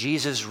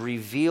 Jesus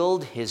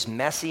revealed his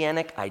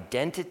messianic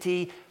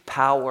identity,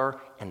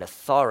 power, and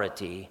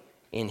authority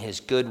in his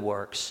good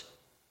works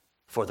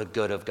for the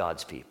good of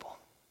God's people.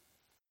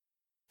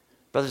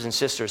 Brothers and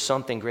sisters,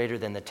 something greater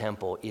than the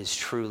temple is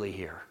truly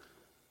here.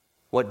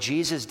 What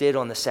Jesus did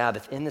on the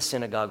Sabbath in the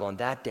synagogue on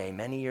that day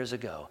many years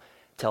ago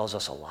tells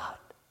us a lot.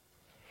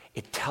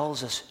 It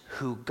tells us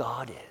who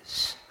God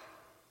is.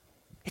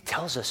 It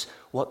tells us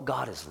what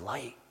God is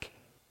like,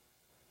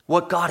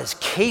 what God is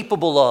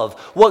capable of,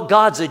 what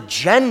God's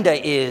agenda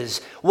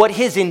is, what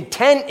his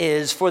intent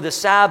is for the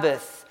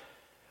Sabbath.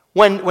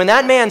 When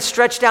that man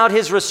stretched out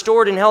his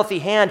restored and healthy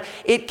hand,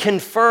 it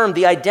confirmed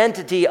the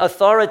identity,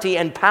 authority,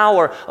 and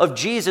power of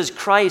Jesus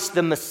Christ,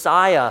 the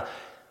Messiah,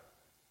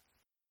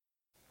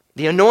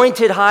 the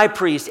anointed high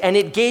priest, and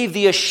it gave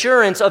the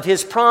assurance of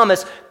his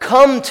promise,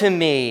 come to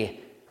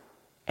me,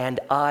 and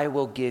I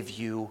will give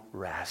you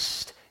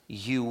rest.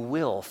 You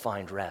will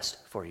find rest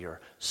for your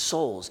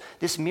souls.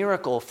 This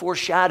miracle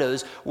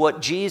foreshadows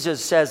what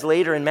Jesus says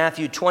later in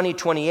Matthew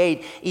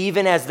 20:28,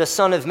 even as the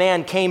Son of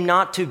Man came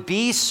not to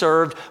be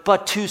served,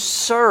 but to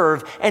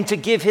serve and to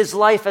give his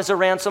life as a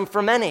ransom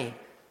for many.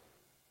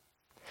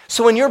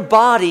 So when your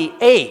body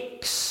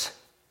aches,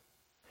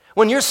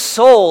 when your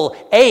soul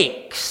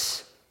aches,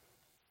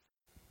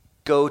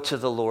 go to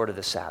the Lord of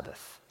the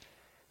Sabbath,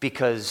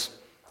 because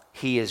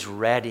he is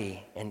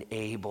ready and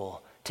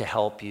able to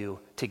help you,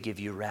 to give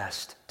you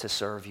rest, to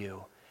serve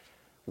you.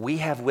 We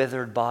have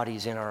withered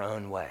bodies in our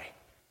own way.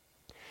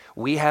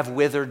 We have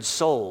withered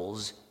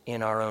souls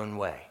in our own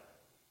way.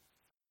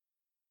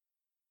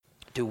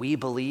 Do we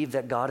believe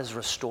that God is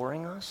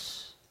restoring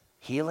us,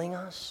 healing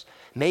us,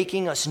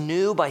 making us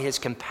new by his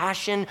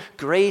compassion,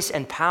 grace,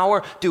 and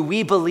power? Do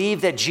we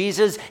believe that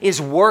Jesus is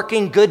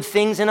working good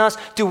things in us?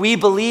 Do we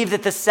believe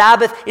that the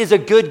Sabbath is a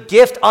good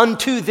gift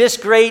unto this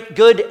great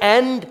good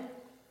end?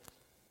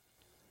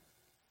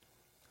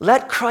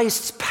 Let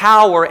Christ's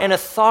power and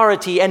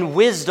authority and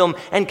wisdom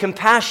and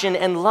compassion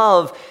and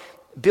love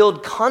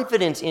build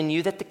confidence in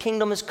you that the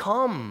kingdom has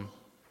come,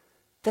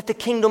 that the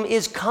kingdom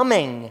is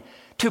coming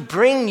to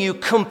bring you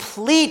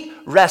complete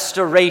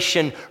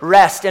restoration,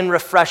 rest, and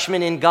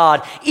refreshment in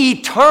God.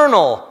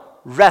 Eternal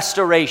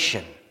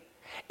restoration,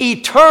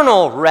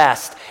 eternal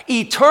rest,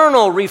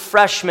 eternal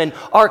refreshment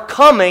are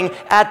coming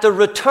at the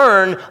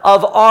return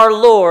of our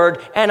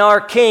Lord and our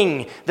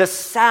King. The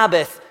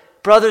Sabbath,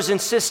 brothers and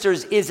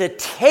sisters, is a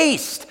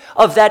taste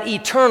of that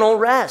eternal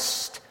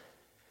rest.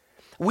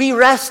 We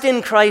rest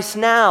in Christ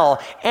now,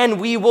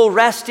 and we will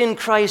rest in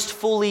Christ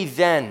fully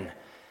then.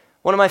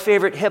 One of my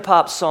favorite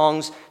hip-hop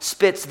songs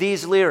spits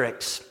these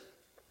lyrics.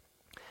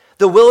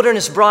 The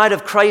wilderness bride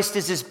of Christ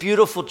is his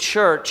beautiful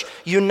church,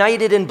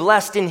 united and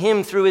blessed in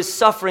him through his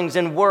sufferings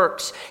and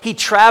works. He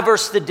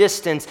traversed the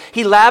distance.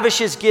 He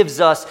lavishes,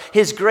 gives us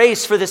his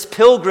grace for this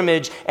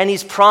pilgrimage, and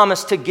he's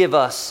promised to give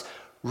us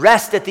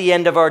Rest at the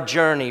end of our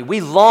journey. We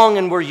long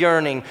and we're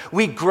yearning.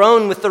 We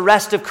groan with the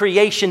rest of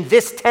creation.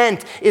 This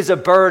tent is a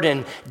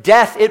burden.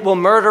 Death, it will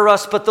murder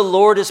us, but the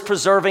Lord is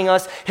preserving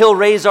us. He'll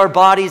raise our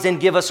bodies and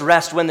give us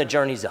rest when the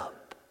journey's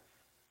up.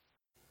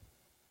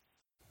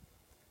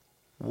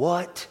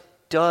 What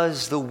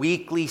does the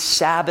weekly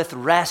Sabbath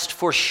rest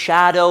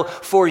foreshadow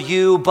for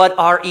you but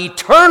our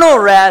eternal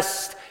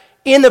rest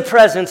in the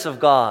presence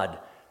of God?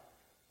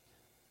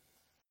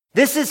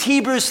 This is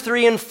Hebrews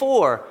 3 and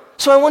 4.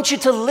 So I want you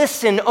to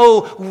listen,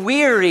 O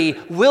weary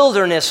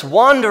wilderness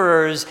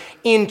wanderers.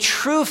 In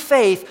true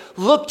faith,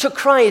 look to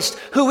Christ,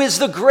 who is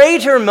the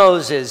greater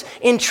Moses.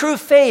 In true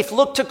faith,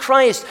 look to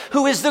Christ,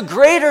 who is the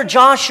greater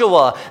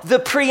Joshua, the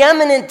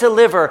preeminent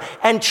deliverer,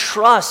 and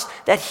trust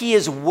that he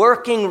is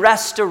working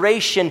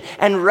restoration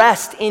and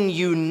rest in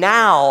you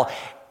now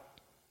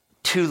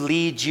to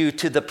lead you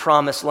to the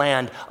promised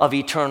land of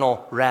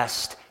eternal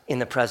rest in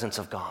the presence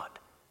of God.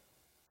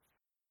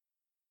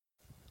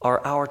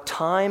 Are our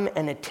time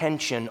and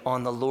attention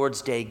on the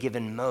Lord's day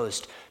given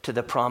most to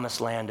the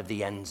promised land of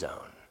the end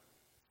zone?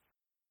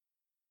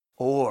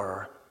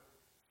 Or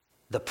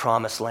the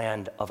promised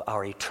land of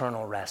our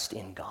eternal rest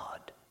in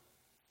God?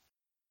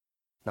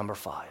 Number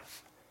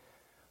 5,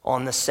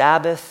 on the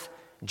Sabbath,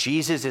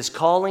 Jesus is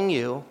calling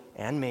you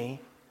and me,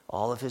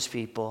 all of his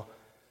people,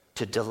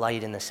 to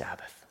delight in the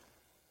Sabbath.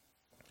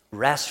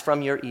 Rest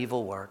from your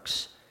evil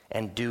works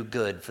and do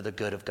good for the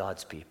good of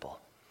God's people.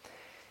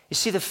 You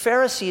see, the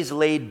Pharisees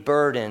laid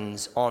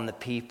burdens on the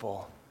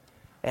people,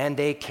 and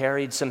they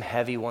carried some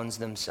heavy ones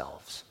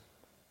themselves.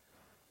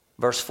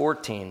 Verse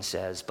 14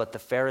 says, but the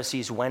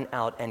Pharisees went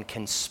out and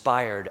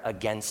conspired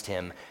against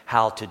him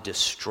how to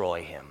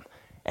destroy him.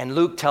 And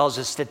Luke tells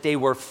us that they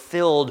were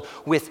filled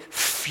with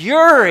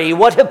fury.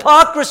 What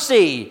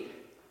hypocrisy!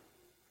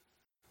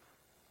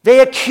 They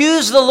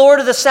accused the Lord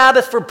of the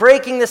Sabbath for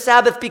breaking the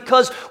Sabbath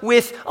because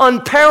with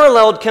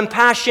unparalleled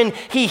compassion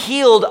he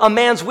healed a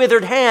man's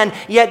withered hand,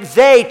 yet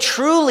they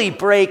truly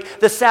break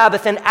the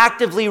Sabbath and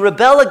actively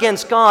rebel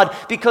against God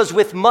because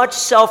with much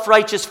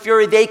self-righteous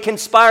fury they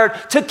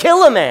conspired to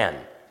kill a man.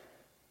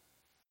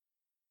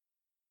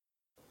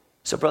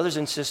 So brothers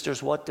and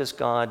sisters, what does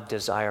God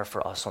desire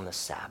for us on the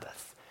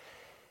Sabbath?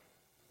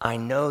 I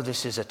know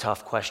this is a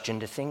tough question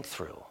to think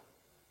through.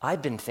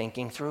 I've been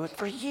thinking through it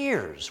for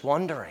years,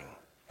 wondering.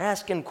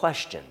 Asking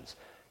questions,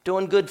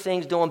 doing good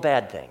things, doing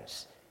bad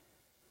things.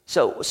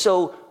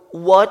 So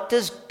what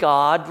does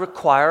God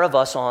require of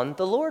us on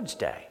the Lord's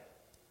Day?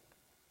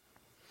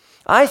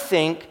 I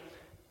think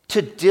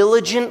to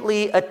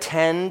diligently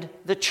attend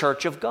the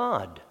church of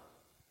God.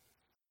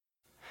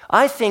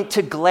 I think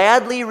to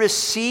gladly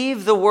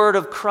receive the word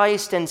of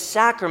Christ and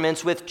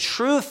sacraments with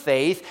true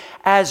faith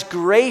as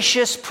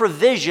gracious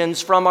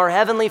provisions from our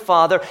Heavenly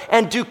Father,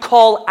 and to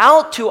call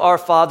out to our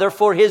Father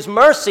for his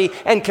mercy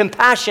and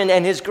compassion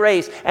and his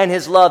grace and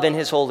his love and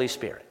his Holy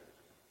Spirit.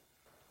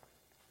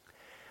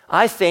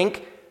 I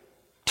think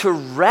to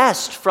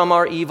rest from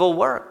our evil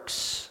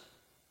works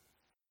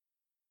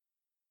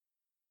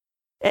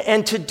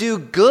and to do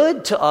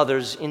good to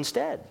others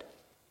instead.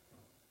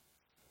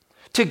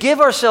 To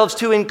give ourselves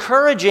to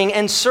encouraging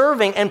and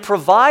serving and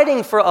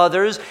providing for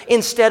others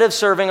instead of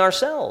serving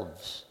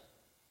ourselves.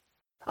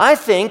 I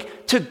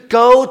think to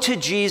go to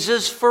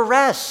Jesus for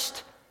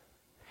rest.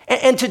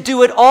 And to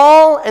do it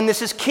all, and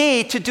this is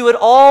key, to do it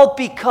all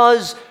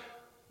because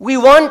we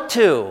want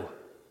to.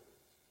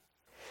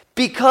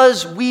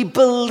 Because we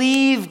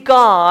believe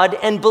God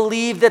and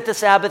believe that the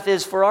Sabbath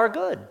is for our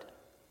good.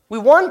 We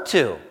want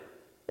to.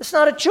 It's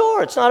not a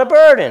chore, it's not a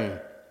burden.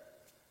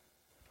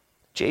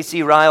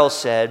 J.C. Ryle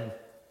said,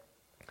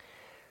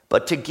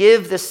 but to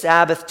give the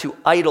Sabbath to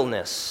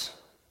idleness,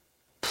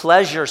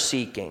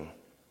 pleasure-seeking,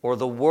 or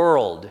the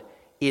world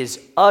is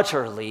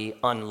utterly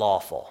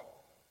unlawful.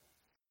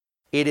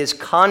 It is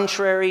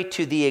contrary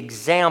to the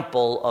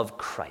example of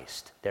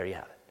Christ. There you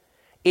have it.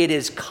 It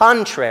is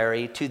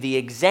contrary to the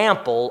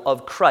example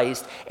of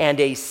Christ and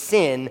a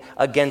sin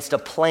against a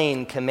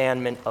plain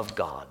commandment of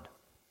God.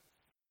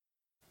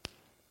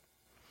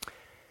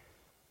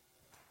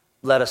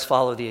 Let us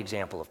follow the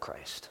example of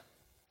Christ.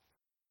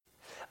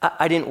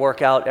 I didn't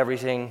work out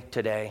everything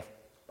today.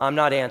 I'm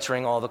not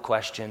answering all the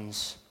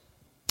questions.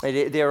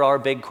 There are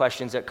big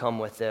questions that come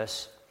with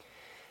this.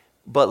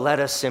 But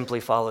let us simply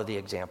follow the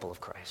example of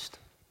Christ.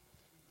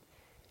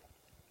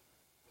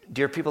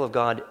 Dear people of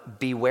God,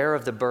 beware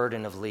of the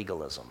burden of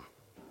legalism.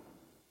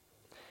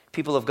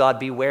 People of God,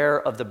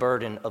 beware of the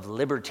burden of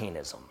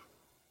libertinism.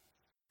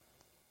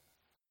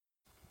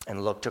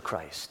 And look to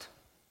Christ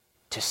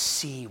to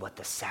see what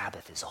the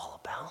Sabbath is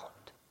all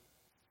about.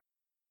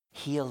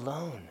 He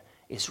alone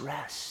is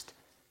rest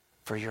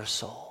for your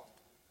soul.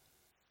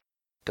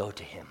 Go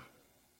to him.